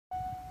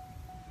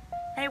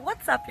Hey,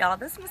 what's up y'all?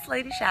 This is Miss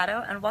Lady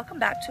Shadow and welcome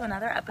back to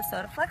another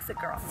episode of FlexIT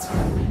Girl.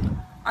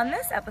 On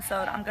this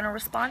episode, I'm going to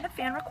respond to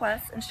fan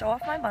requests and show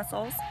off my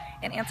muscles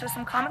and answer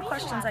some common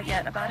questions I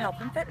get about health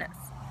and fitness.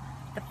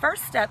 The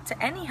first step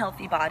to any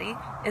healthy body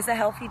is a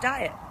healthy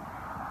diet.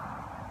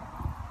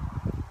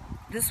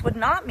 This would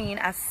not mean,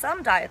 as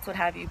some diets would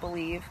have you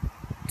believe,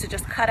 to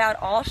just cut out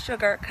all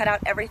sugar, cut out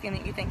everything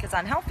that you think is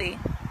unhealthy,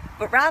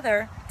 but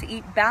rather to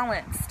eat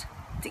balanced,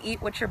 to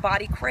eat what your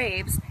body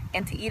craves,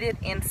 and to eat it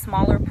in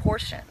smaller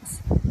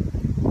portions.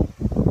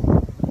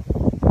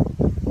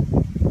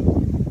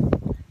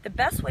 The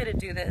best way to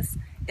do this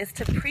is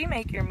to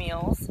pre-make your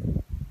meals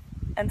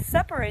and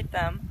separate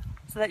them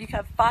so that you can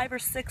have 5 or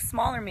 6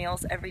 smaller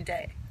meals every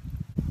day.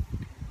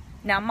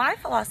 Now, my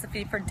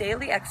philosophy for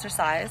daily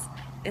exercise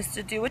is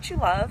to do what you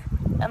love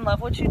and love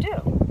what you do.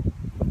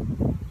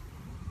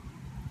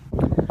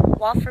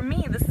 While for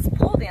me this is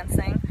pole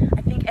dancing,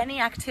 I think any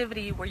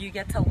activity where you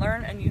get to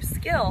learn a new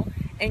skill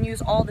and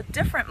use all the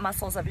different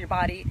muscles of your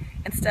body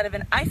instead of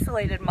an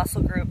isolated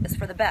muscle group is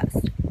for the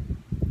best.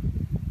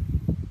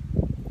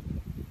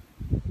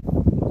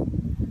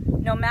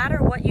 No matter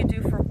what you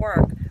do for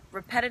work,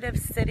 repetitive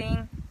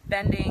sitting,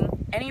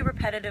 bending, any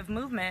repetitive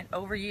movement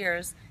over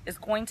years is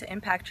going to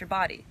impact your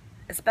body,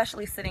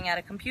 especially sitting at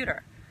a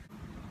computer.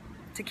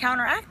 To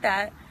counteract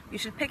that, you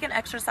should pick an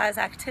exercise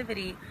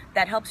activity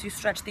that helps you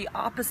stretch the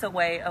opposite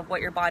way of what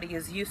your body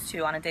is used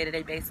to on a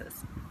day-to-day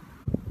basis.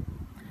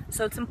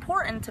 So it's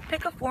important to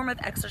pick a form of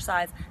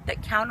exercise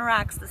that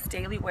counteracts this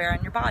daily wear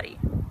on your body.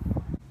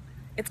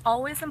 It's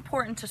always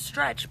important to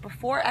stretch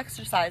before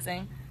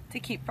exercising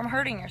to keep from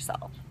hurting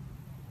yourself.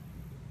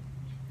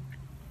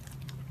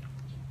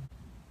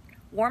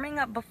 Warming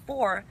up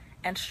before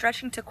and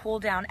stretching to cool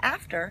down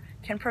after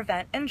can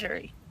prevent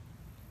injury.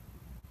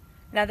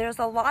 Now, there's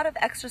a lot of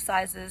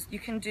exercises you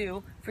can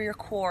do for your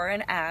core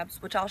and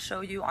abs, which I'll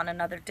show you on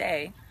another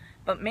day,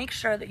 but make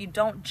sure that you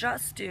don't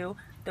just do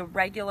the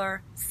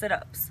regular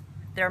sit-ups.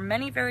 There are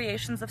many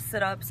variations of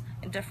sit-ups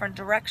in different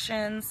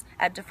directions,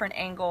 at different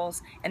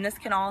angles, and this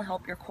can all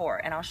help your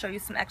core, and I'll show you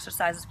some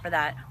exercises for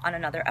that on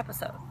another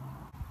episode.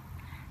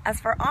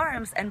 As for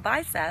arms and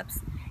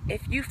biceps,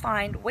 if you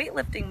find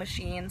weightlifting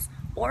machines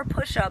or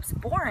push-ups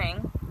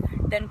boring,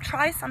 then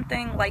try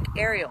something like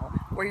aerial,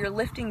 where you're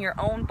lifting your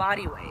own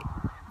body weight.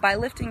 By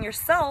lifting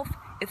yourself,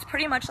 it's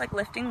pretty much like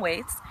lifting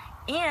weights,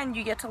 and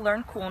you get to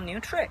learn cool new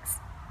tricks.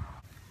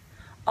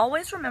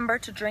 Always remember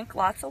to drink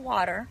lots of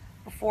water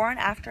before and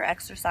after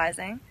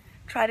exercising.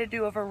 Try to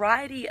do a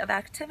variety of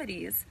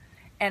activities,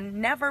 and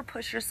never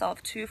push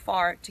yourself too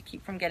far to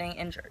keep from getting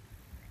injured.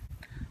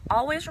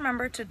 Always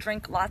remember to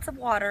drink lots of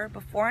water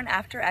before and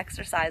after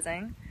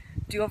exercising.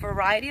 Do a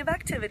variety of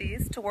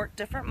activities to work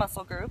different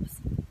muscle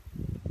groups,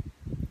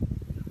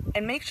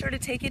 and make sure to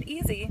take it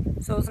easy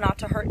so as not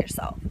to hurt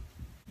yourself.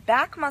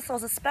 Back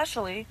muscles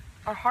especially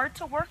are hard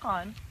to work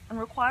on and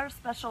require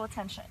special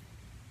attention.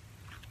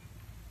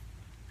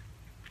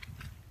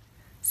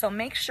 So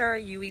make sure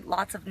you eat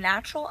lots of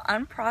natural,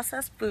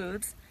 unprocessed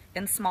foods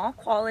in small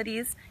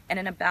quantities and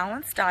in a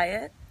balanced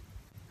diet.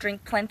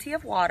 Drink plenty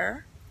of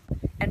water,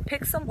 and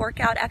pick some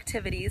workout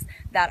activities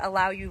that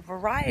allow you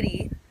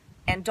variety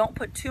and don't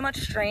put too much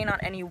strain on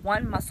any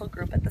one muscle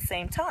group at the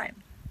same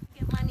time.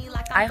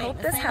 I hope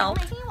this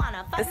helped.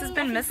 This has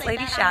been Miss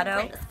Lady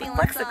Shadow with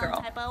FlexIT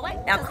Girl.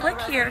 Now click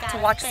here to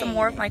watch some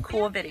more of my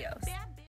cool videos.